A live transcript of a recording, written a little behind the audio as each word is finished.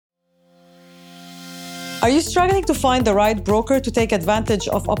Are you struggling to find the right broker to take advantage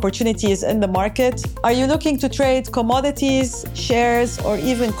of opportunities in the market? Are you looking to trade commodities, shares, or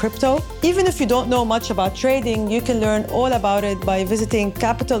even crypto? Even if you don't know much about trading, you can learn all about it by visiting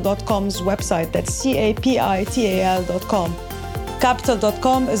Capital.com's website. That's capital.com.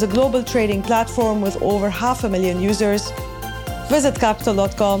 Capital.com is a global trading platform with over 500,000 users. Visit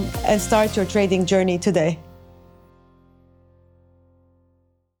Capital.com and start your trading journey today.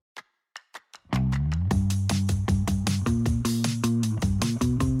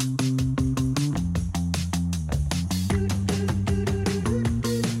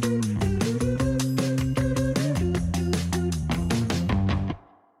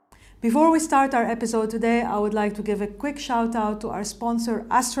 Before we start our episode today, I would like to give a quick shout out to our sponsor,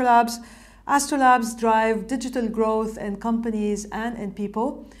 Astrolabs. Astrolabs drive digital growth in companies and in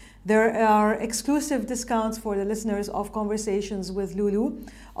people. There are exclusive discounts for the listeners of Conversations with Lulu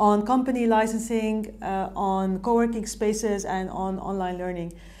on company licensing, on co-working spaces, and on online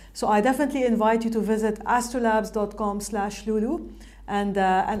learning. So I definitely invite you to visit astrolabs.com/Lulu and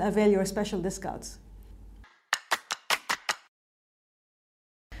avail your special discounts.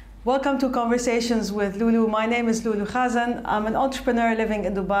 Welcome to Conversations with Lulu. My name is Lulu Khazan. I'm an entrepreneur living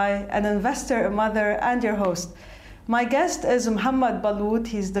in Dubai, an investor, a mother, and your host. My guest is Mohammed Balout.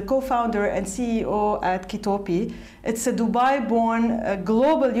 He's the co-founder and CEO at Kitopi. It's a Dubai-born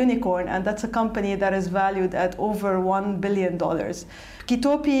global unicorn, and that's a company that is valued at over $1 billion.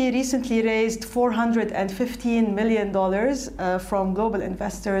 Kitopi recently raised $415 million from global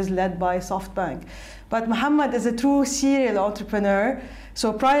investors led by SoftBank. But Mohammed is a true serial entrepreneur.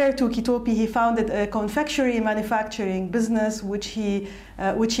 So prior to Kitopi, he founded a confectionery manufacturing business, which he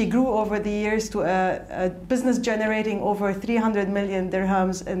grew over the years to a business generating over 300 million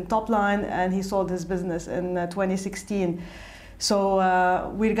dirhams in top line, and he sold his business in 2016. So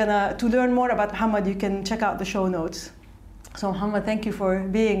to learn more about Mohammed, you can check out the show notes. So Mohammed, thank you for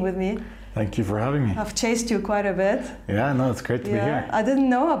being with me. Thank you for having me. I've chased you quite a bit. Yeah, no, it's great to be here. I didn't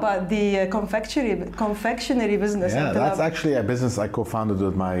know about the confectionery business. Yeah, that's actually a business I co-founded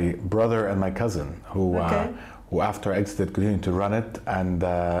with my brother and my cousin, who after exited continued to run it, and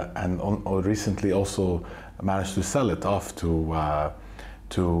recently also managed to sell it off and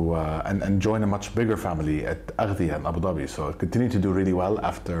join a much bigger family at Aghdiyah in Abu Dhabi. So it continued to do really well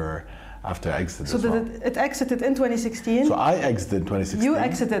after exit. So it exited in 2016? So I exited in 2016. You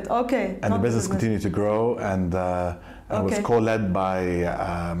exited, okay. And the business continued to grow, and was co-led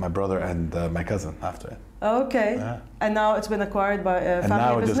by my brother and my cousin after it. Okay. Yeah. And now it's been acquired by a family business? And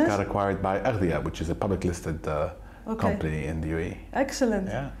now it just got acquired by Aghdiyah, which is a public listed company in the UAE. Excellent.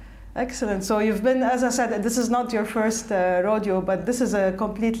 Yeah. Excellent. So you've been, as I said, this is not your first rodeo, but this is a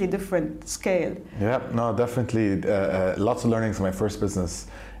completely different scale. Yeah, no, definitely. Lots of learnings in my first business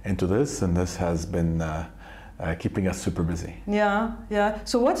into this, and this has been keeping us super busy. Yeah.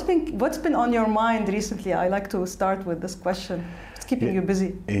 So what's been on your mind recently? I like to start with this question. What's keeping you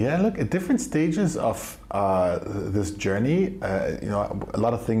busy? Yeah, look, at different stages of this journey, a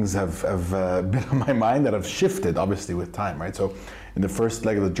lot of things have been on my mind that have shifted, obviously, with time, right? So in the first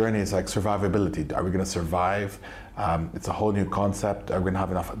leg of the journey, it's like survivability. Are we going to survive? It's a whole new concept. Are we going to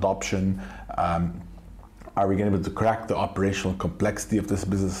have enough adoption? Are we going to be able to crack the operational complexity of this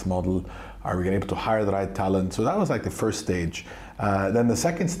business model? Are we going to be able to hire the right talent? So that was like the first stage. Then the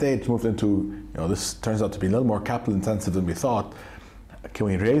second stage moved into, this turns out to be a little more capital intensive than we thought. Can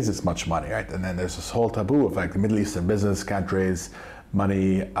we raise this much money, right? And then there's this whole taboo of like the Middle Eastern business can't raise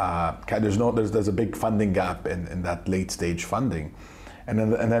money. There's a big funding gap in that late stage funding. And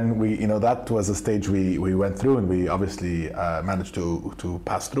then we, that was a stage we went through, and we obviously managed to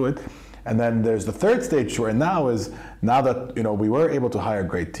pass through it. And then there's the third stage we're in now that we were able to hire a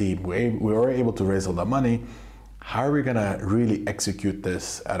great team, we were able to raise all that money. How are we going to really execute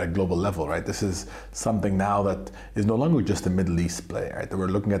this at a global level, right? This is something now that is no longer just a Middle East play, right? We're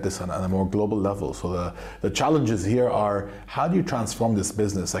looking at this on a more global level. So the challenges here are, how do you transform this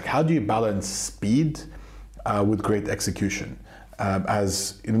business? Like, how do you balance speed with great execution?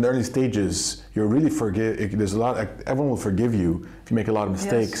 As in the early stages, you're really everyone will forgive you if you make a lot of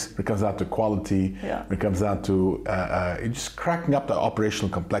mistakes. Yes. It comes down to quality. Yeah. It comes down to just cracking up the operational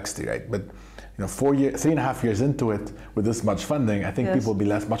complexity, right? But 3.5 years into it with this much funding, I think people will be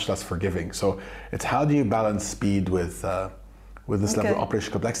much less forgiving. So it's, how do you balance speed with this level of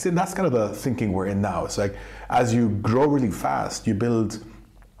operational complexity? And that's kind of the thinking we're in now. It's like, as you grow really fast, you build.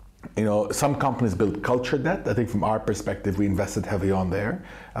 Some companies build culture debt. I think from our perspective, we invested heavily on there.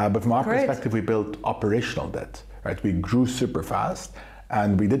 But from our perspective, we built operational debt, right? We grew super fast,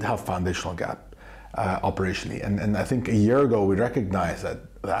 and we did have foundational gap operationally. And I think a year ago, we recognized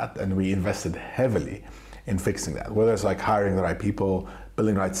that, and we invested heavily in fixing that. Whether it's like hiring the right people,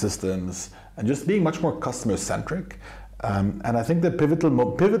 building the right systems, and just being much more customer centric. And I think the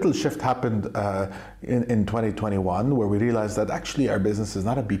pivotal shift happened in 2021, where we realized that actually our business is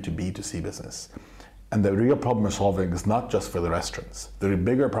not a B2B2C business. And the real problem we're solving is not just for the restaurants. The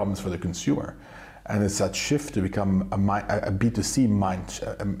bigger problem is for the consumer. And it's that shift to become a B2C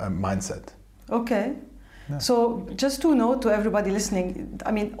mindset. Okay. Yeah. So just to note to everybody listening,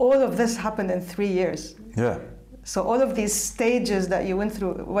 I mean, all of this happened in 3 years. Yeah. So all of these stages that you went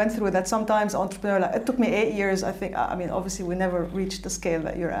through that sometimes entrepreneur, like it took me 8 years, I think. I mean, obviously we never reached the scale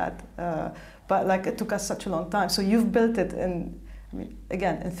that you're at, but like it took us such a long time. So you've built it in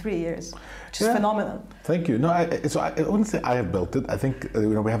 3 years, which is phenomenal. Thank you. No, I wouldn't say I have built it. I think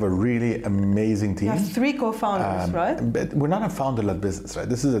we have a really amazing team. You have 3 co-founders, right? But we're not a founder-led business, right?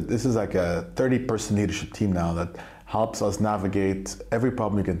 This is like a 30-person leadership team now that helps us navigate every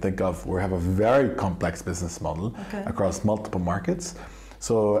problem you can think of. We have a very complex business model across multiple markets.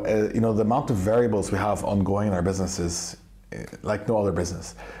 So the amount of variables we have ongoing in our business is like no other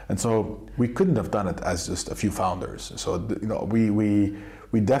business, and so we couldn't have done it as just a few founders. So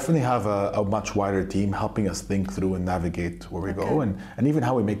we definitely have a much wider team helping us think through and navigate where we go, and even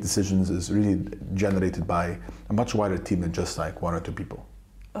how we make decisions is really generated by a much wider team than just like 1 or 2 people.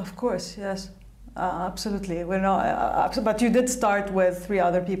 Of course, yes. Absolutely. We're not, but you did start with 3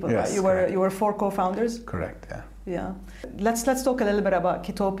 other people, yes, right? You were 4 co-founders. Correct. Yeah. Yeah. Let's talk a little bit about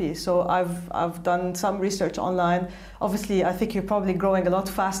Kitopi. So I've done some research online. Obviously, I think you're probably growing a lot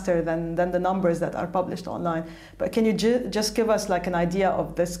faster than the numbers that are published online. But can you just give us like an idea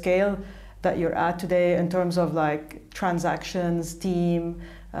of the scale that you're at today in terms of like transactions, team?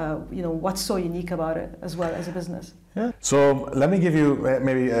 What's so unique about it as well as a business? Yeah. So let me give you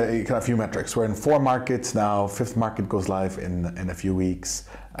maybe a few metrics. We're in 4 markets now. 5th market goes live in a few weeks.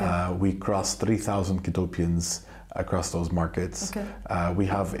 Okay. We crossed 3,000 Kitopians across those markets. Okay. We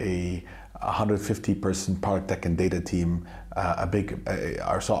have a 150-person product tech and data team.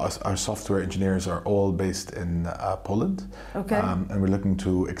 Our software engineers are all based in Poland. Okay. And we're looking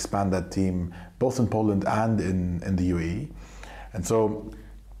to expand that team both in Poland and in the UAE. And so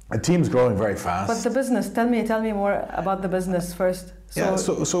the team's growing very fast. But the business, tell me more about the business first.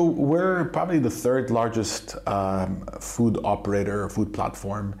 So we're probably the 3rd largest food operator or food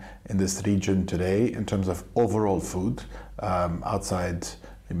platform in this region today in terms of overall food. Outside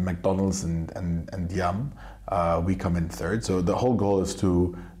McDonald's and Yum, we come in 3rd. So the whole goal is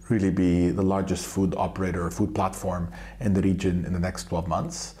to really be the largest food operator or food platform in the region in the next 12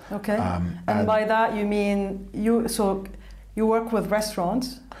 months. Okay. And by that you mean you work with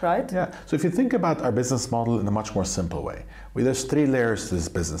restaurants, right? Yeah. So if you think about our business model in a much more simple way, there's 3 layers to this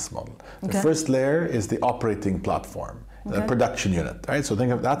business model. The first layer is the operating platform, the production unit, right? So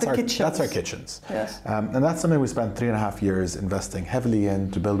think of that's our kitchens. Yes. And that's something we spent 3.5 years investing heavily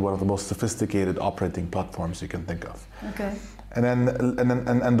in to build one of the most sophisticated operating platforms you can think of. Okay.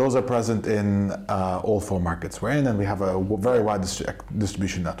 And those are present in all 4 markets we're in, and we have a very wide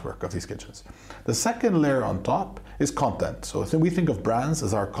distribution network of these kitchens. The second layer on top is content. So we think of brands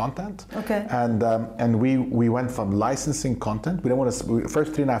as our content. Okay. And we went from licensing content. We didn't want to.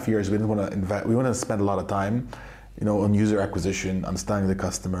 First 3.5 years, we didn't want to invest. We wanted to spend a lot of time, on user acquisition, understanding the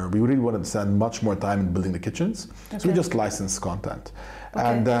customer. We really wanted to spend much more time in building the kitchens. Okay. So we just licensed content.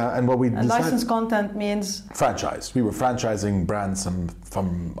 Okay. And what we decided, licensed content means franchise. We were franchising brands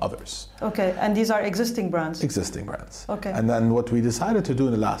from others. Okay, and these are existing brands. Existing brands. Okay. And then what we decided to do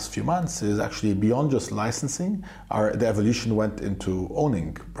in the last few months is actually beyond just licensing. The evolution went into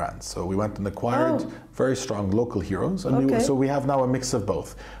owning brands. So we went and acquired very strong local heroes, and so we have now a mix of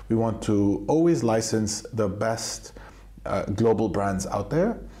both. We want to always license the best global brands out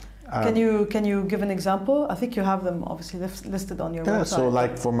there. Can you give an example? I think you have them obviously listed on your website. So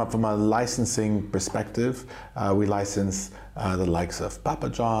like from a licensing perspective, we license the likes of Papa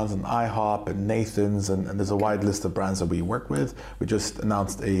John's and IHOP and Nathan's, and there's a wide list of brands that we work with. We just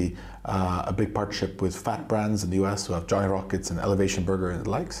announced a big partnership with Fat Brands in the US, who have Johnny Rockets and Elevation Burger and the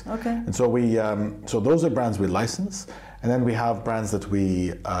likes. Okay. And so so those are brands we license. And then we have brands that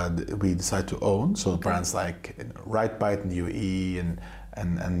we decide to own. So brands like Right Bite in the UAE and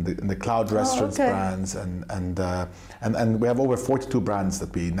the cloud restaurants brands and we have over 42 brands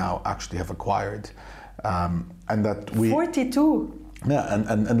that we now actually have acquired, and that we 42. Yeah,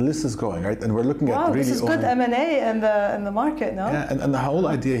 and the list is growing, right? And we're looking at really this is good M&A in the market, no? Yeah, and the whole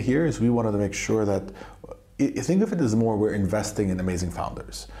idea here is we wanted to make sure that think of it as more we're investing in amazing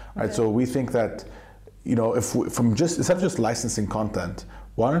founders, right? Okay. So we think that instead of just licensing content,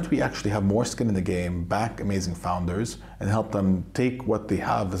 why don't we actually have more skin in the game, back amazing founders, and help them take what they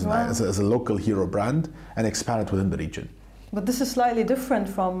have as a local hero brand and expand it within the region. But this is slightly different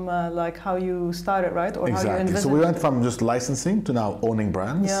from like how you started, right? Or exactly. How you envisioned. So we went from just licensing to now owning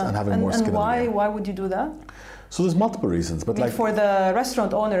brands and having more skin in the game. And why would you do that? So there's multiple reasons, but like for the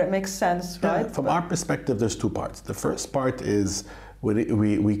restaurant owner, it makes sense, right? From our perspective, there's two parts. The first part is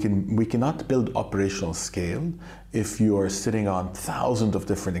we cannot build operational scale if you are sitting on thousands of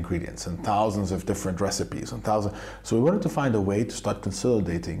different ingredients and thousands of different recipes and thousands. So we wanted to find a way to start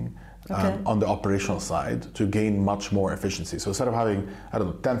consolidating on the operational side to gain much more efficiency. So instead of having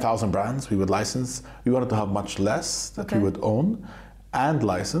 10,000 brands we would license, we wanted to have much less that we would own and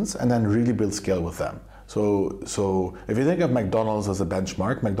license, and then really build scale with them. So if you think of McDonald's as a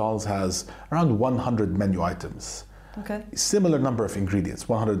benchmark, McDonald's has around 100 menu items. Okay. Similar number of ingredients,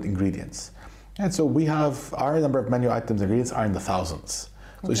 100 ingredients. And so we have our number of menu items, ingredients are in the thousands.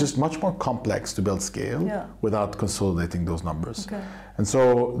 So it's just much more complex to build scale without consolidating those numbers. Okay. And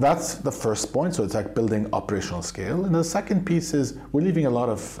so that's the first point. So it's like building operational scale. And the second piece is we're leaving a lot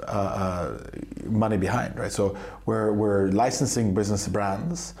of money behind, right? So we're licensing business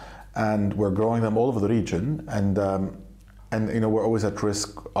brands and we're growing them all over the region. And we're always at risk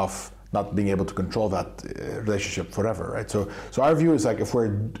of not being able to control that relationship forever, right? So our view is like if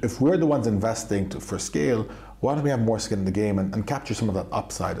we're the ones investing for scale, why don't we have more skin in the game and capture some of that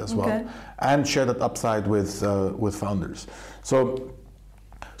upside as well, and share that upside with founders. So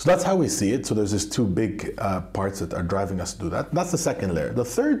that's how we see it. So there's these two big parts that are driving us to do that. That's the second layer. The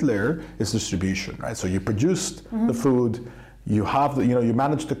third layer is distribution, right? So you produced the food. You have you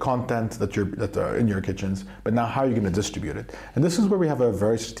manage the content that are in your kitchens, but now how are you going to distribute it? And this is where we have a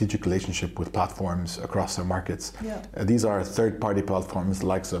very strategic relationship with platforms across our markets. Yeah. These are third-party platforms, the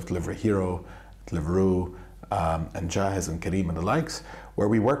likes of Delivery Hero, Deliveroo, and Jahez and Careem and the likes, where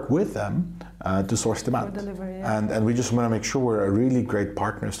we work with them to source demand. Delivery, and we just want to make sure we're really great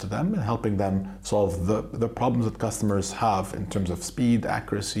partners to them and helping them solve the problems that customers have in terms of speed,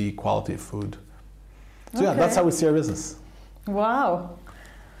 accuracy, quality of food. So that's how we see our business. Wow.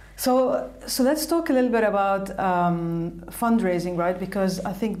 So let's talk a little bit about fundraising, right? Because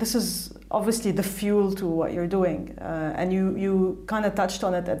I think this is obviously the fuel to what you're doing. And you kind of touched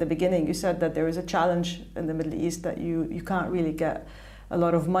on it at the beginning. You said that there is a challenge in the Middle East that you can't really get a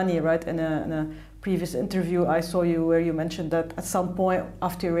lot of money, right? In a previous interview I saw you where you mentioned that at some point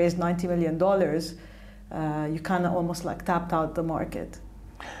after you raised $90 million, you kind of almost like tapped out the market.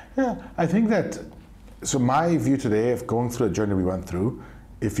 Yeah, I think that, so my view today of going through the journey we went through,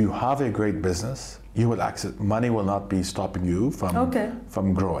 if you have a great business, you will access, money will not be stopping you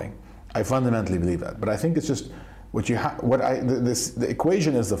from growing. I fundamentally believe that. But I think it's just, the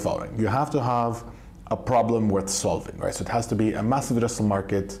equation is the following. You have to have a problem worth solving, right? So it has to be a massive addressable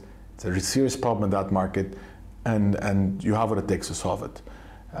market, it's a serious problem in that market, and you have what it takes to solve it.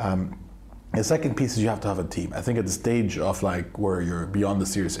 The second piece is you have to have a team. I think at the stage of like where you're beyond the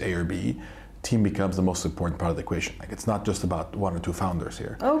Series A or B, team becomes the most important part of the equation. Like it's not just about one or two founders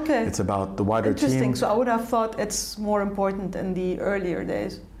here. Okay. It's about the wider team. Interesting. So I would have thought it's more important in the earlier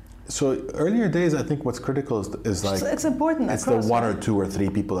days. So earlier days, I think what's critical is like it's important. It's the one or two or three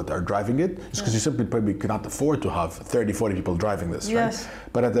people that are driving it, because you simply probably cannot afford to have 30, 40 people driving this, right?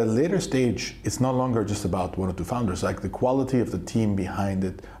 But at a later stage, it's no longer just about one or two founders. Like the quality of the team behind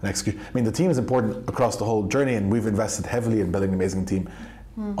it, and execution. I mean, the team is important across the whole journey, and we've invested heavily in building an amazing team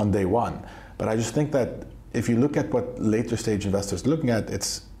on day one. But I just think that if you look at what later stage investors are looking at,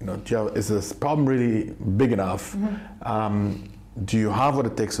 it's is this problem really big enough? Do you have what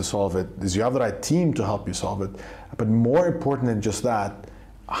it takes to solve it? Do you have the right team to help you solve it? But more important than just that,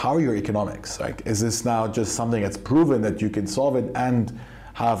 how are your economics? Like, is this now just something that's proven that you can solve it and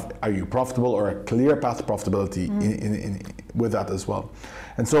are you profitable, or a clear path to profitability with that as well?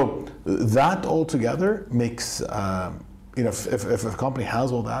 And so that all together makes, if a company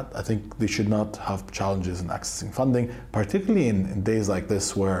has all that, I think they should not have challenges in accessing funding, particularly in days like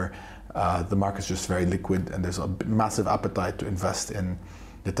this where the market's just very liquid and there's a massive appetite to invest in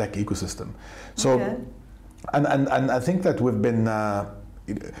the tech ecosystem. So, and I think that we've been,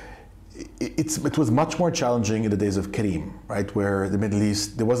 it was much more challenging in the days of Careem, right? Where the Middle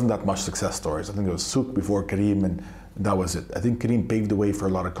East, there wasn't that much success stories. I think there was Souq before Careem, and that was it. I think Careem paved the way for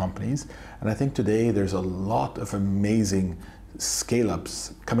a lot of companies. And I think today there's a lot of amazing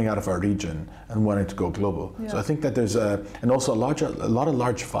scale-ups coming out of our region and wanting to go global. So I think that there's and also a lot of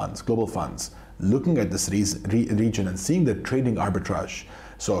large funds, global funds, looking at this region and seeing the trading arbitrage.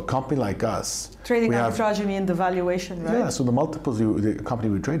 So a company like us, Trading we arbitrage, you mean the valuation, right? yeah, so the multiples the company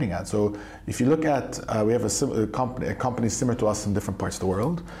we're trading at. So if you look at, we have a company similar to us in different parts of the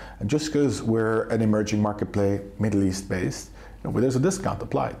world, and just because we're an emerging marketplace, Middle East based, there's a discount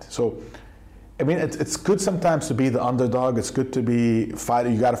applied. So, I mean, it's good sometimes to be the underdog. It's good to be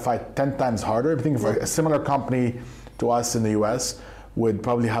fighting. You got to fight 10 times harder. I think if a similar company to us in the US would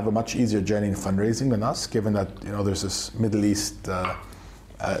probably have a much easier journey in fundraising than us, given that there's this Middle East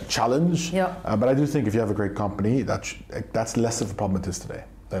challenge. Yeah. But I do think if you have a great company, that's less of a problem it is today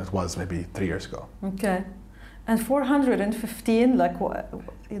than it was maybe 3 years ago. Okay. And 415, like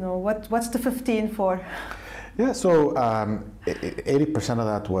what's the 15 for? Yeah, so 80% of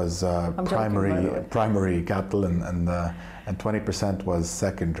that was primary capital, and 20% was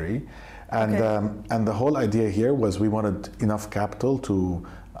secondary, and the whole idea here was we wanted enough capital to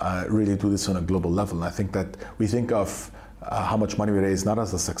really do this on a global level. And I think that we think of how much money we raise not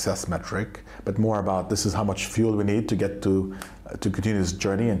as a success metric, but more about this is how much fuel we need to get to continue this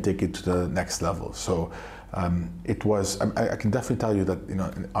journey and take it to the next level. So. It was. I can definitely tell you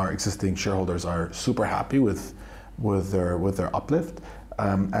that our existing shareholders are super happy with their uplift,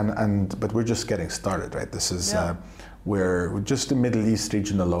 but we're just getting started, right? This is we're just the Middle East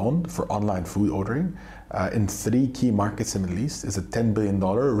region alone for online food ordering in 3 key markets in the Middle East is a $10 billion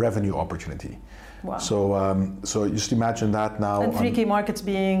revenue opportunity. Wow. So just imagine that now. And 3 key markets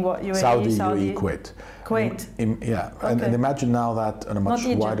being what? UAE, Saudi, Kuwait. Kuwait. Yeah, Okay. and imagine now that on a much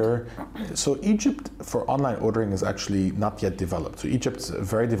wider. So Egypt for online ordering is actually not yet developed. So Egypt's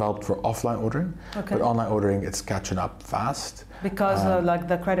very developed for offline ordering, but online ordering it's catching up fast. Because of like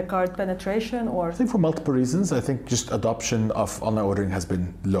the credit card penetration, or? I think for multiple reasons. I think just adoption of online ordering has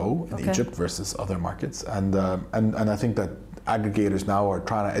been low in Egypt versus other markets, and I think that aggregators now are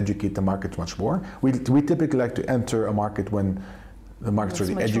trying to educate the market much more. We typically like to enter a market when the market's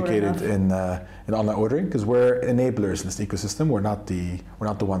really educated in online ordering, because we're enablers in this ecosystem. We're not the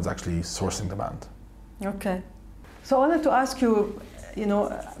ones actually sourcing demand. Okay. So I wanted to ask you,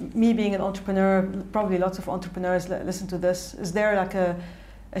 me being an entrepreneur, probably lots of entrepreneurs listen to this. Is there like a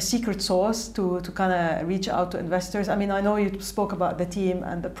secret sauce to kind of reach out to investors? I mean, I know you spoke about the team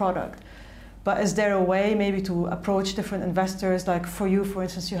and the product, but is there a way maybe to approach different investors? Like for you, for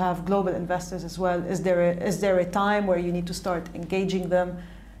instance, you have global investors as well. Is there a time where you need to start engaging them?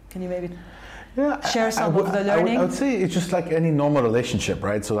 Can you maybe share some of the learning? I would say it's just like any normal relationship,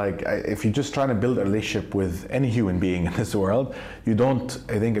 right? So like if you're just trying to build a relationship with any human being in this world, you don't,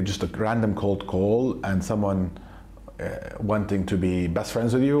 I think, just a random cold call and someone wanting to be best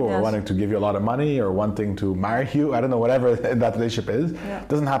friends with you, or wanting to give you a lot of money, or wanting to marry you, I don't know, whatever that relationship is,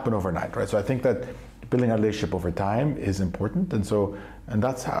 doesn't happen overnight, right? So I think that building a relationship over time is important, and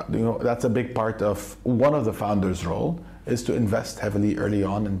that's how, that's a big part of one of the founders' role, is to invest heavily early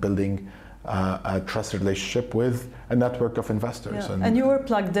on in building a trusted relationship with a network of investors. Yeah. And you were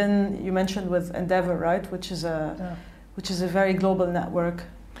plugged in, you mentioned, with Endeavor, right? Which is a very global network.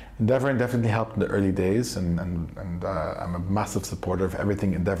 Endeavor definitely helped in the early days, and I'm a massive supporter of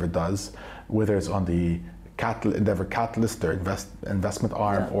everything Endeavor does, whether it's on the Endeavor Catalyst, their investment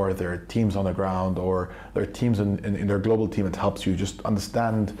arm, or their teams on the ground, or their teams in their global team. It helps you just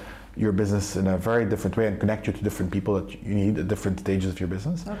understand your business in a very different way and connect you to different people that you need at different stages of your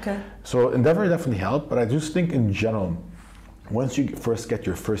business. Okay. So Endeavor definitely helped, but I just think in general, once you first get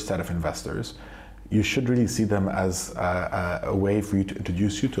your first set of investors, you should really see them as a way for you to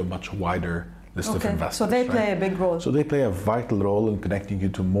introduce you to a much wider list of investors. So they play a big role. So they play a vital role in connecting you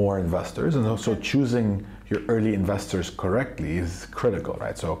to more investors, and also choosing your early investors correctly is critical,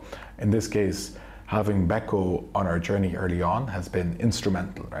 right? So in this case, having Beko on our journey early on has been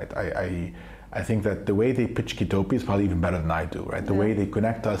instrumental, right? I think that the way they pitch Kitopi is probably even better than I do, right? The way they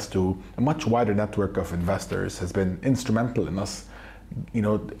connect us to a much wider network of investors has been instrumental in us,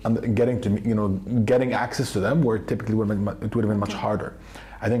 getting access to them, where typically it would have been much harder.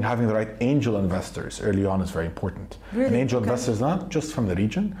 I think having the right angel investors early on is very important. Really? And angel investors not just from the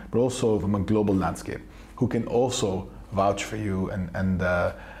region, but also from a global landscape, who can also vouch for you and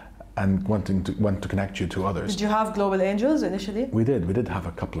want to connect you to others. Did you have global angels initially? We did have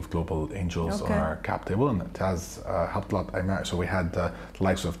a couple of global angels on our cap table, and it has helped a lot. So we had the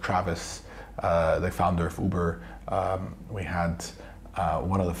likes of Travis, the founder of Uber. We had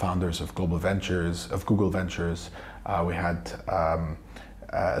one of the founders of Google Ventures. We had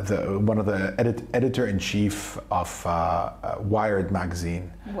one of the editor-in-chief of Wired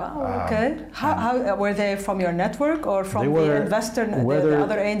magazine. Wow. Okay. How were they from your network or from the investor, the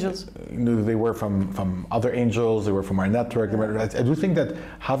other angels? They were from other angels. They were from our network. Yeah. I do think that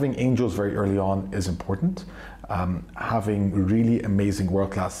having angels very early on is important. Having really amazing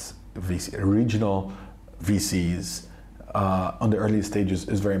world-class regional VCs on the early stages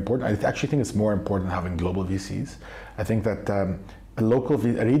is very important. I actually think it's more important than having global VCs. I think that a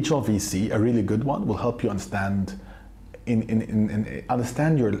regional VC, a really good one, will help you understand the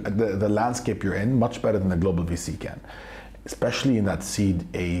landscape you're in much better than a global VC can, especially in that seed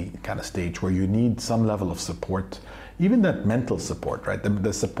A kind of stage where you need some level of support, even that mental support, right?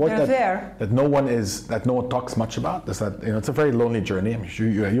 The support that no one talks much about. Is that it's a very lonely journey. I'm sure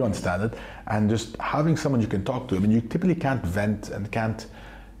you understand it, and just having someone you can talk to. I mean, you typically can't vent and can't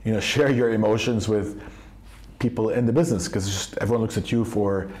share your emotions with people in the business because just everyone looks at you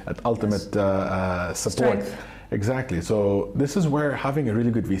for that ultimate support. Strength. Exactly. So this is where having a really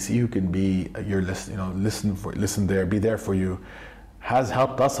good VC who can be your listen there, be there for you, has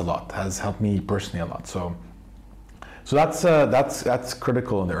helped us a lot. Has helped me personally a lot. So that's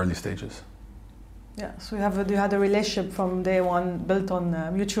critical in the early stages. Yeah. So you had a relationship from day one built on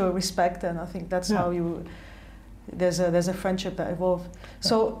mutual respect, and I think that's how you. There's a friendship that evolved.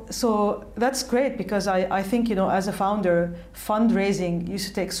 So that's great because I think as a founder, fundraising used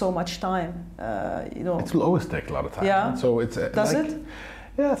to take so much time. It will always take a lot of time. Yeah. So it's Does it?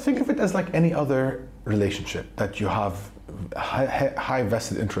 Yeah. Think of it as like any other relationship that you have high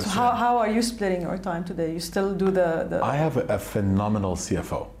vested interest in. How are you splitting your time today? You still do the I have a phenomenal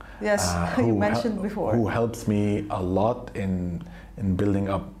CFO. Yes, you mentioned before. Who helps me a lot in building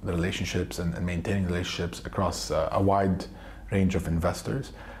up the relationships and maintaining relationships across a wide range of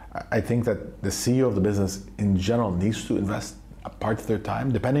investors. I think that the CEO of the business in general needs to invest a part of their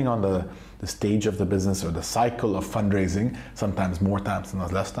time, depending on the stage of the business or the cycle of fundraising, sometimes more time,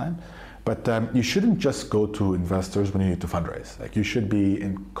 sometimes less time. But you shouldn't just go to investors when you need to fundraise. Like you should be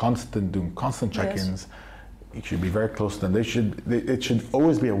doing constant check-ins. Yes. You should be very close to them. It should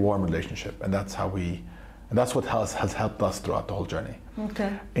always be a warm relationship, and that's what has helped us throughout the whole journey. Okay.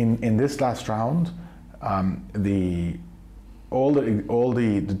 In this last round, all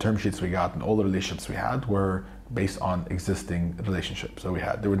the term sheets we got and all the relationships we had were based on existing relationships. So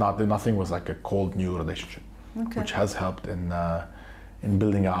nothing was like a cold new relationship, which has helped in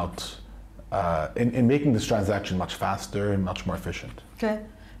building out in making this transaction much faster and much more efficient. Okay.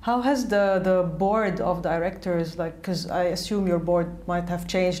 How has the board of directors, because I assume your board might have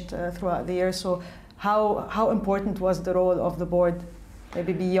changed throughout the years, so how important was the role of the board,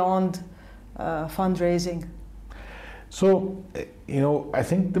 maybe beyond fundraising? So, I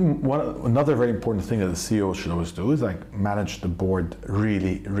think another very important thing that the CEO should always do is manage the board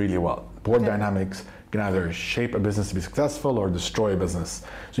really, really well. Board dynamics can either shape a business to be successful or destroy a business.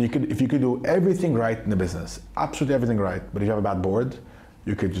 So if you could do everything right in the business, absolutely everything right, but if you have a bad board,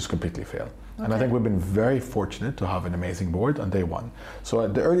 you could just completely fail. Okay. And I think we've been very fortunate to have an amazing board on day one. So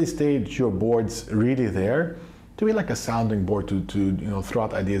at the early stage, your board's really there to be like a sounding board to throw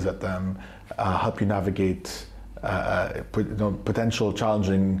out ideas at them, help you navigate potential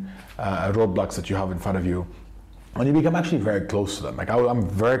challenging roadblocks that you have in front of you. And you become actually very close to them. I'm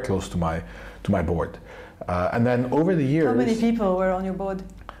very close to my board. And then over the years... How many people were on your board?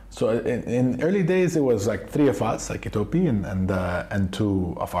 So in early days, it was like 3 of us, like Itopi, and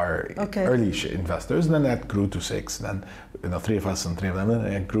 2 of our early investors, and then that grew to 6. And then 3 of us and 3 of them,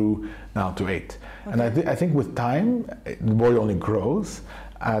 and it grew now to 8. Okay. And I think with time, the board only grows,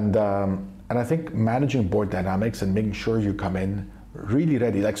 and I think managing board dynamics and making sure you come in really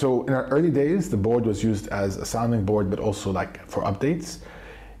ready. So in our early days, the board was used as a sounding board, but also for updates.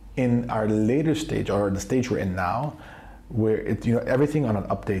 In our later stage, or the stage we're in now, where everything on an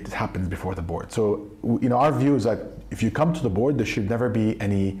update happens before the board. So our view is that if you come to the board, there should never be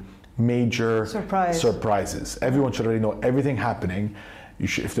any major surprises. Everyone should already know everything happening.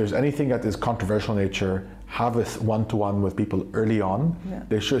 If there's anything that is controversial in nature, have a one-to-one with people early on. Yeah.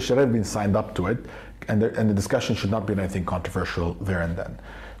 They should have been signed up to it, and the discussion should not be anything controversial there and then.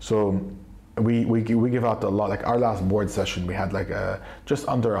 So we give out a lot. Like our last board session, we had just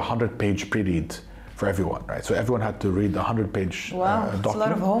under 100-page pre-read for everyone, right? So everyone had to read the 100-page document. That's a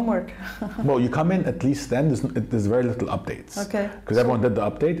lot of homework. Well, you come in at least then, there's very little updates. Okay. Because everyone did the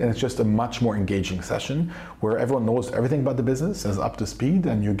update, and it's just a much more engaging session where everyone knows everything about the business, is up to speed,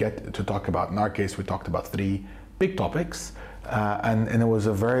 and you get to talk about, in our case, we talked about 3 big topics, and it was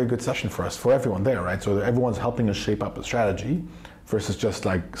a very good session for us, for everyone there, right? So everyone's helping us shape up a strategy versus just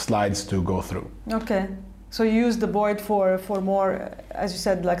slides to go through. Okay. So you use the board for more, as you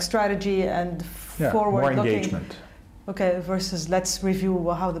said, like strategy and forward more looking. engagement. Okay, versus let's review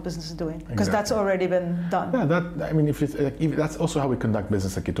how the business is doing, because that's already been done. Yeah, that's also how we conduct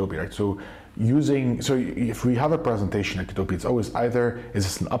business at Kitopi, right? So if we have a presentation at Kitopi, it's always either is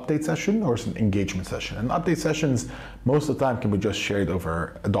this an update session or it's an engagement session. And update sessions most of the time can be just shared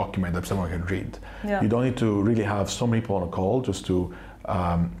over a document that someone can read. Yeah. You don't need to really have so many people on a call just to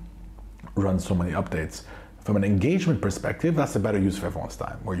run so many updates. From an engagement perspective, that's a better use of everyone's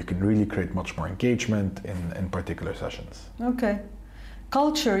time, where you can really create much more engagement in particular sessions. Okay.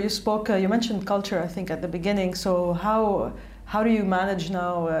 Culture, you mentioned culture, I think, at the beginning. So how do you manage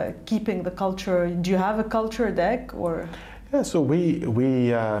now keeping the culture? Do you have a culture deck or? Yeah, so we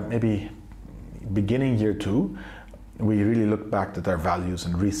maybe beginning year 2, we really look back at our values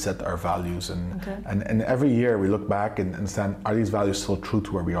and reset our values, and every year we look back and understand, are these values still true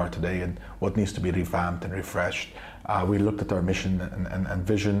to where we are today, and what needs to be revamped and refreshed. We looked at our mission and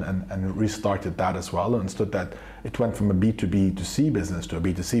vision and restarted that as well, and understood that it went from a B2B to C business to a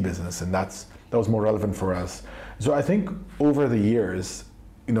B2C business, and that was more relevant for us. So I think over the years,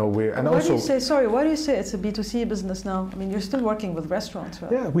 why do you say it's a B2C business now? I mean, you're still working with restaurants,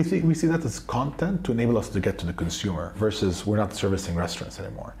 right? Yeah, we see that as content to enable us to get to the consumer, versus we're not servicing restaurants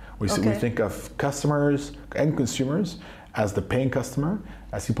anymore. We think of customers and consumers as the paying customer,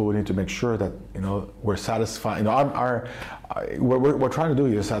 as people we need to make sure that we're satisfying. We're trying to do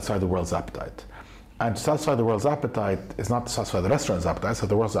is satisfy the world's appetite. And to satisfy the world's appetite is not to satisfy the restaurant's appetite, it's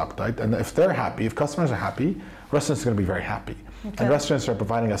the world's appetite. And if they're happy, if customers are happy, restaurants are going to be very happy. Okay. And restaurants are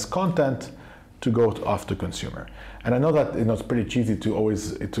providing us content to go off to consumer. And I know that it's pretty cheesy to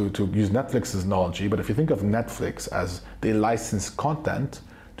always to use Netflix's analogy, but if you think of Netflix as they license content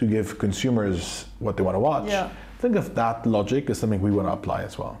to give consumers what they want to watch, think of that logic as something we want to apply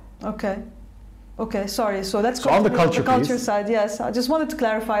as well. Okay, sorry. So let's go on to the culture side. Yes, I just wanted to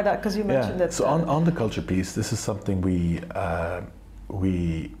clarify that because you mentioned it. So on the culture piece, this is something we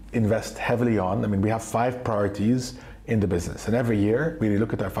invest heavily on. I mean, we have 5 priorities in the business, and every year we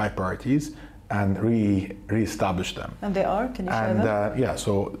look at our 5 priorities and re-establish them. And they are? Can you share them?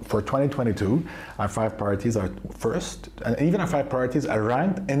 So for 2022, our 5 priorities are first, and even our 5 priorities are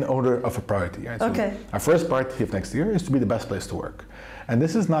ranked in order of a priority. Right? So our first priority of next year is to be the best place to work. And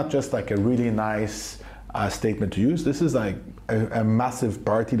this is not just like a really nice statement to use. This is like a massive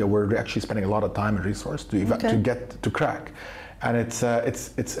priority that we're actually spending a lot of time and resource to get to crack. And it's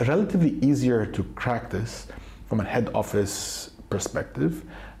relatively easier to crack this from a head office perspective,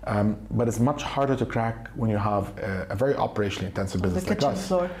 but it's much harder to crack when you have a very operationally intensive business like us.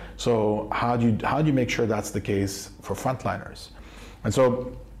 Floor. So how do you make sure that's the case for frontliners?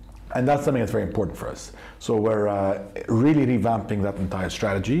 And that's something that's very important for us. So we're really revamping that entire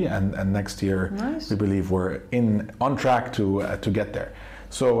strategy, and next year we believe we're on track to get there.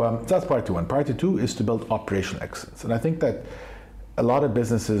 So that's priority 1. Priority 2 is to build operational excellence, and I think that a lot of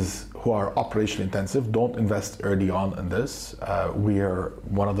businesses who are operationally intensive don't invest early on in this. We are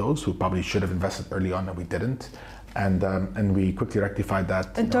one of those who probably should have invested early on and we didn't. And we quickly rectified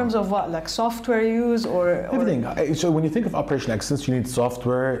that. In terms of what, like software use or everything? So when you think of operational excellence, you need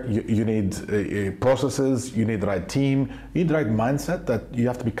software, you need processes, you need the right team, you need the right mindset that you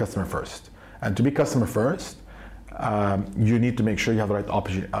have to be customer first. And to be customer first, you need to make sure you have the right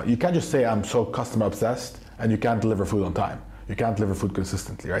opportunity. You can't just say I'm so customer obsessed and you can't deliver food on time. You can't deliver food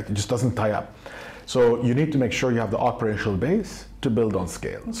consistently, right? It just doesn't tie up. So you need to make sure you have the operational base to build on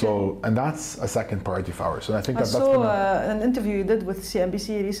scale. Okay. And that's a second priority for ours. And I think I saw an interview you did with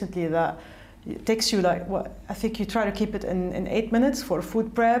CNBC recently that it takes you I think you try to keep it in 8 minutes for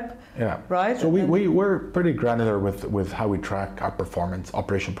food prep. Yeah. Right? So we're pretty granular with how we track our performance,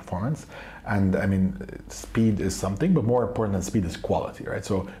 operation performance. And I mean, speed is something, but more important than speed is quality, right?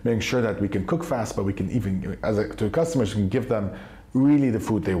 So making sure that we can cook fast, but we can even, to customers, we can give them really the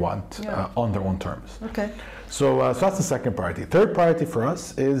food they want on their own terms. Okay. So that's the second priority. Third priority for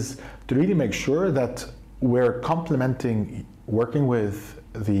us is to really make sure that we're complementing working with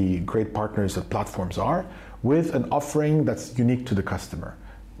the great partners that platforms are with an offering that's unique to the customer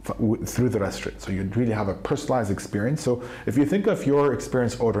through the restaurant. So you really have a personalized experience. So if you think of your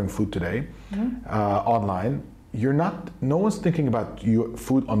experience ordering food today online, no one's thinking about your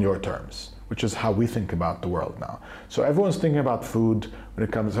food on your terms, which is how we think about the world now. So everyone's thinking about food when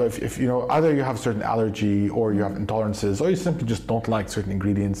it comes, so if either you have a certain allergy or you have intolerances, or you simply just don't like certain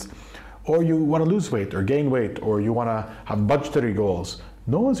ingredients, or you want to lose weight or gain weight, or you want to have budgetary goals,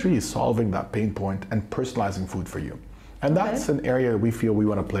 no one's really solving that pain point and personalizing food for you. And that's an area we feel we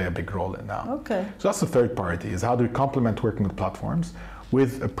want to play a big role in now. Okay. So that's the third priority, is how do we complement working with platforms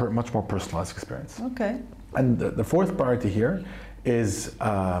with a much more personalized experience. Okay. And the fourth priority here is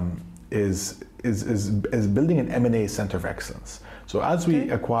building an M&A center of excellence. So as we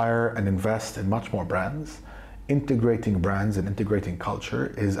acquire and invest in much more brands, integrating brands and integrating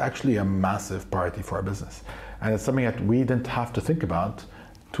culture is actually a massive priority for our business. And it's something that we didn't have to think about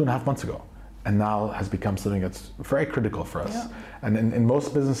 2.5 months ago, and now has become something that's very critical for us. And in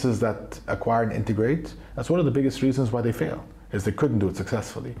most businesses that acquire and integrate, that's one of the biggest reasons why they fail, is they couldn't do it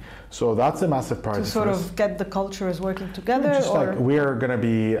successfily. So that's a massive priority to sort for of us. get the cultures working together? Just or? like we're going to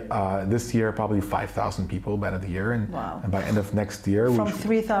be this year probably 5,000 people by the end of the year, and by end of next year from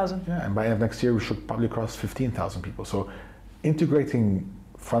 3,000. Yeah, and by end of next year we should probably cross 15,000 people. So integrating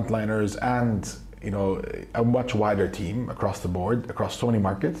frontliners and a much wider team across the board, across so many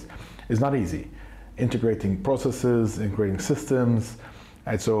markets, is not easy. Integrating processes, integrating systems.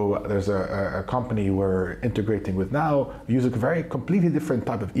 And so there's a company we're integrating with now, we use a very completely different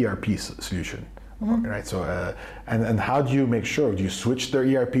type of ERP solution. Right. So and how do you make sure? Do you switch their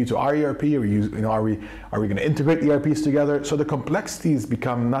ERP to our ERP, or are we going to integrate ERPs together? So the complexities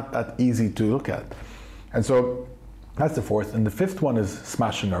become not that easy to look at. And so that's the fourth. And the fifth one is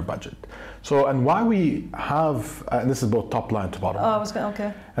smashing our budget. So, and why we have, and this is both top line to bottom line.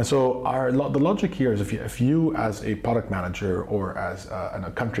 Okay. And so the logic here is if you as a product manager or as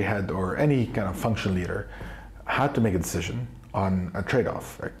a country head or any kind of function leader had to make a decision on a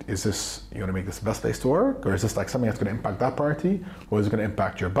trade-off, like, is this, you want to make this the best place to work, or is this like something that's going to impact that priority, or is it going to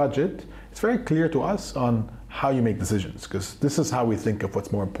impact your budget? It's very clear to us on how you make decisions, because this is how we think of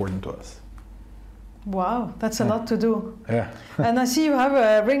what's more important to us. Wow, that's a lot to do. Yeah. And I see you have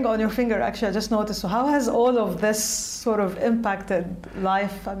a ring on your finger, actually, I just noticed. So how has all of this sort of impacted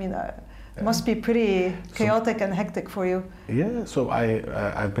life? I mean, it must be pretty chaotic and hectic for you. Yeah, so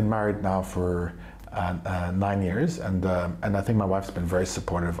I've been married now for 9 years, and I think my wife's been very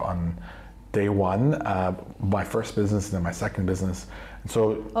supportive on day one, my first business and then my second business. And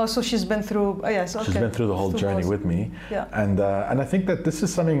so so she's been through, she's been through the whole journey with me. Yeah. And I think that this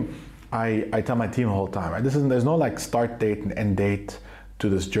is something I tell my team the whole time, right? There's no like start date and end date to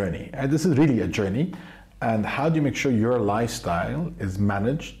this journey. And this is really a journey. And how do you make sure your lifestyle is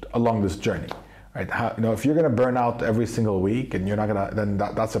managed along this journey, right? If you're going to burn out every single week and you're not going to, then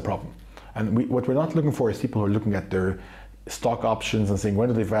that's a problem. And what we're not looking for is people who are looking at their stock options and saying, when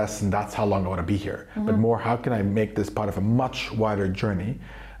do they vest, and that's how long I want to be here. But more, how can I make this part of a much wider journey,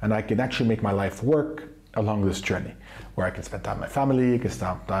 and I can actually make my life work along this journey, where I can spend time with my family, I can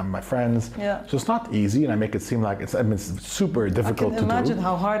spend time with my friends. Yeah. So it's not easy, and I make it seem like it's super difficult to do. I can imagine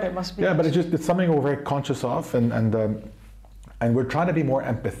how hard it must be. Yeah, but it's something we're very conscious of, and we're trying to be more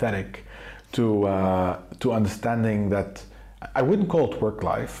empathetic to understanding that. I wouldn't call it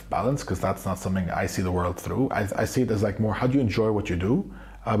work-life balance, because that's not something I see the world through. I see it as like more, how do you enjoy what you do,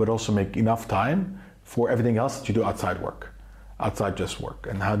 but also make enough time for everything else that you do outside work, outside just work,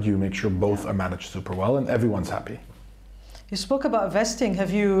 and how do you make sure both are managed super well and everyone's happy. You spoke about vesting.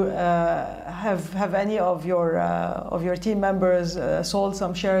 Have you have any of your team members sold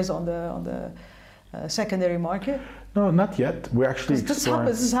some shares on the secondary market? No, not yet. We're actually exploring.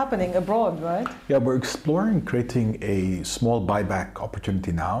 This is happening abroad, right? Yeah, we're exploring creating a small buyback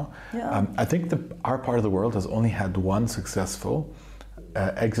opportunity now. Yeah. I think our part of the world has only had one successful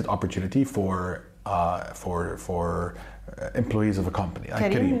exit opportunity for employees of a company,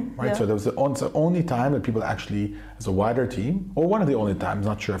 like Careem, right? Yeah. So that was the only time that people actually, as a wider team, or one of the only times,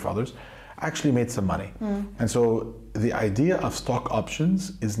 not sure if others, actually made some money. And so the idea of stock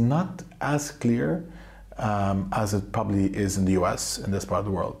options is not as clear as it probably is in the US, in this part of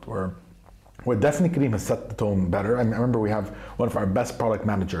the world, where definitely Careem has set the tone better. And I remember we have one of our best product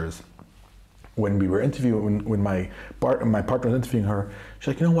managers. When we were interviewing, when my partner was interviewing her, she's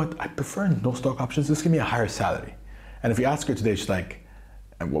like, you know what, I prefer no stock options, just give me a higher salary. And if you ask her today, she's like,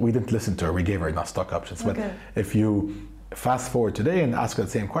 and we didn't listen to her, we gave her enough stock options. Okay. But if you fast forward today and ask her the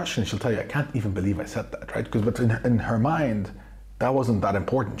same question, she'll tell you, I can't even believe I said that, right? But in her mind, that wasn't that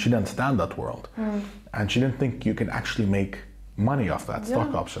important. She didn't understand that world. And she didn't think you can actually make money off that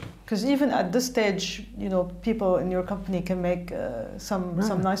stock option. Because even at this stage, people in your company can make some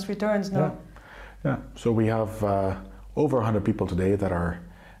nice returns now. Yeah. So we have over 100 people today that are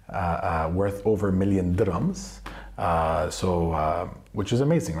worth over 1 million dirhams. Which is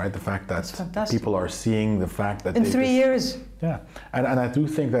amazing, right? The fact that people are seeing the fact that in 3 years. Yeah, and I do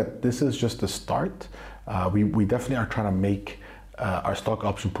think that this is just a start. We definitely are trying to make our stock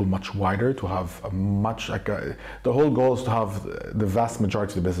option pool much wider, to have the whole goal is to have the vast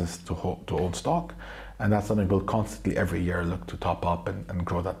majority of the business to own stock, and that's something we'll constantly every year look to top up and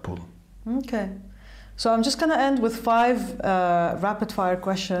grow that pool. Okay. So I'm just going to end with 5 rapid fire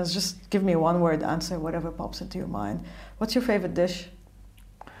questions. Just give me one word answer, whatever pops into your mind. What's your favorite dish?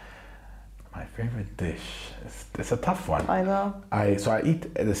 My favorite dish, it's a tough one. I know. So I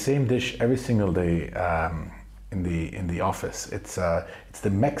eat the same dish every single day in the office. It's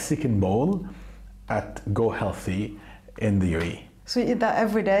the Mexican bowl at Go Healthy in the UAE. So you eat that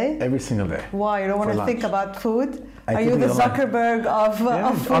every day? Every single day. Why? You don't want to think about food? Are you the typically don't Zuckerberg of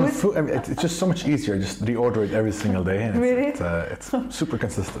food? On food, I mean, it's just so much easier. Just reorder it every single day, and Really? it's super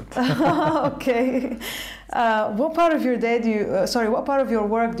consistent. Okay. What part of your day what part of your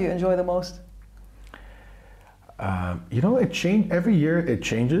work do you enjoy the most? Every year it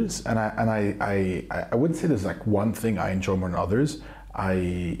changes, and I wouldn't say there's like one thing I enjoy more than others.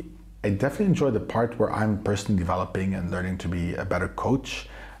 I definitely enjoy the part where I'm personally developing and learning to be a better coach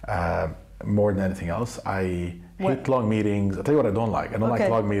more than anything else. I hate long meetings. I'll tell you what I don't like. I don't like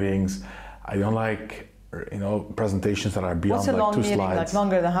long meetings. I don't like presentations that are beyond What's a long 2 meeting, slides. like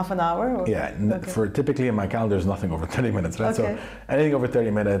longer than half an hour? Or? Yeah, for typically in my calendar there's nothing over 30 minutes, right? Okay. So anything over 30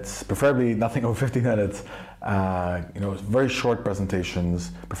 minutes, preferably nothing over 15 minutes. Very short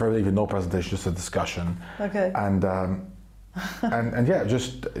presentations, preferably even no presentation, just a discussion. Okay. And yeah,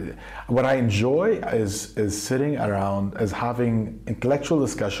 just what I enjoy is sitting around, is having intellectual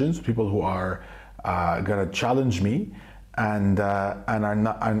discussions with people who are going to challenge me and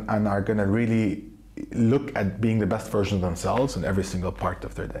are going to really look at being the best version of themselves in every single part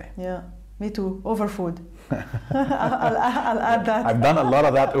of their day. Yeah, me too. Over food. I'll add that. I've done a lot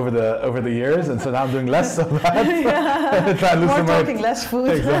of that over the years, and so now I'm doing less of that. Yeah. More talking, less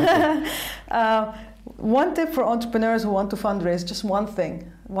food. Exactly. One tip for entrepreneurs who want to fundraise, just one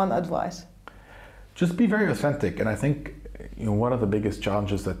thing, one advice. Just be very authentic. And I think one of the biggest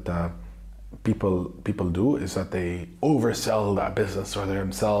challenges that people do is that they oversell that business or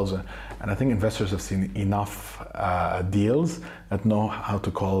themselves. And I think investors have seen enough deals that know how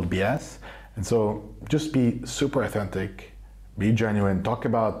to call BS. And so just be super authentic, be genuine, talk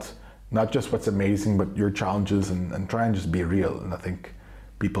about not just what's amazing, but your challenges, and try and just be real. And I think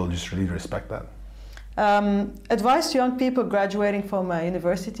people just really respect that. Advice to young people graduating from a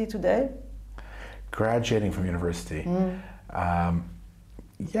university today? Graduating from university.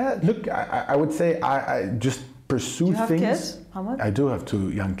 Yeah, look, I would say I just pursue Do you have things. Kids? How much? I do have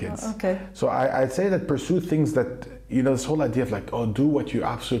 2 young kids. Oh, okay. So I'd say that pursue things that, this whole idea of like, do what you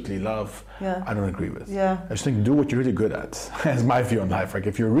absolutely love, Yeah. I don't agree with. Yeah. I just think do what you're really good at, is my view on life. Like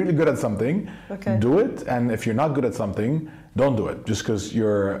if you're really good at something, do it. And if you're not good at something, don't do it, just because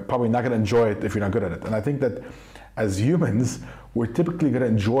you're probably not going to enjoy it if you're not good at it. And I think that as humans, we're typically going to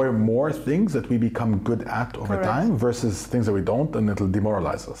enjoy more things that we become good at over time versus things that we don't, and it'll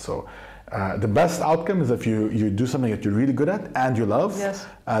demoralize us. So the best outcome is if you do something that you're really good at and you love. Yes.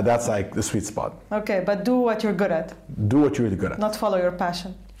 That's like the sweet spot. Okay, but do what you're good at. Do what you're really good at. Not follow your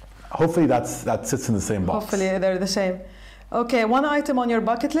passion. Hopefully that sits in the same box. Hopefully they're the same. Okay, one item on your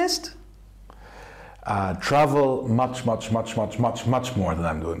bucket list? Travel much more than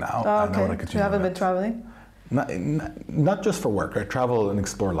I'm doing now. Oh, and I want to okay. continue You haven't been that. traveling? Not just for work. I travel and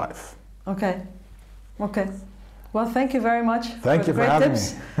explore life. Okay. Well, thank you very much Thank you for the for great having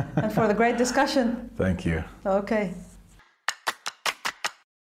tips me. and for the great discussion. Thank you. Okay.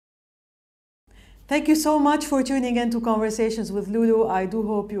 Thank you so much for tuning in to Conversations with Lulu. I do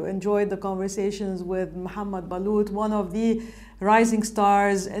hope you enjoyed the conversations with Mohammed Balout, one of the rising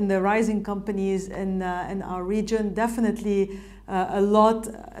stars in the rising companies in our region. Definitely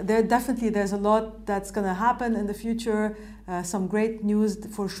there's a lot that's going to happen in the future. Some great news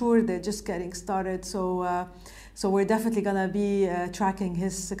for sure. They're just getting started. So we're definitely going to be tracking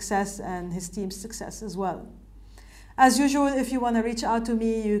his success and his team's success as well. As usual, if you want to reach out to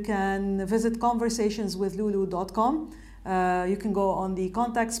me, you can visit conversationswithlulu.com. You can go on the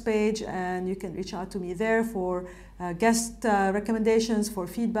contacts page and you can reach out to me there for guest recommendations, for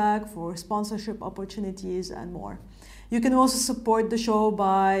feedback, for sponsorship opportunities, and more. You can also support the show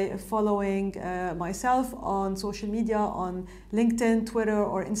by following myself on social media, on LinkedIn, Twitter,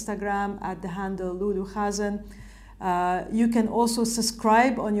 or Instagram at the handle Lulu Khazen. You can also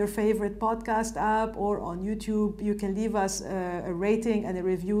subscribe on your favorite podcast app or on YouTube. You can leave us a rating and a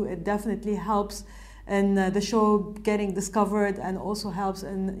review. It definitely helps in the show getting discovered, and also helps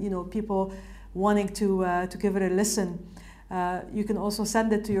in people wanting to give it a listen. You can also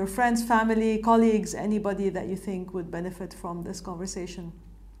send it to your friends, family, colleagues, anybody that you think would benefit from this conversation.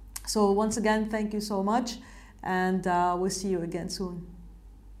 So once again, thank you so much, and we'll see you again soon.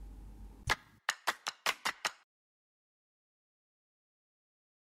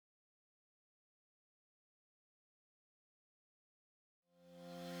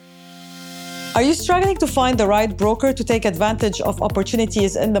 Are you struggling to find the right broker to take advantage of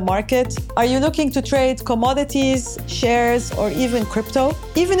opportunities in the market? Are you looking to trade commodities, shares, or even crypto?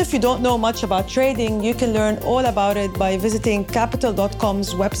 Even if you don't know much about trading, you can learn all about it by visiting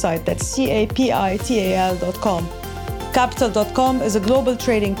Capital.com's website. That's capital.com. Capital.com is a global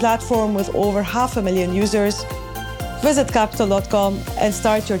trading platform with over 500,000 users. Visit Capital.com and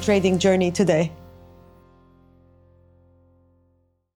start your trading journey today.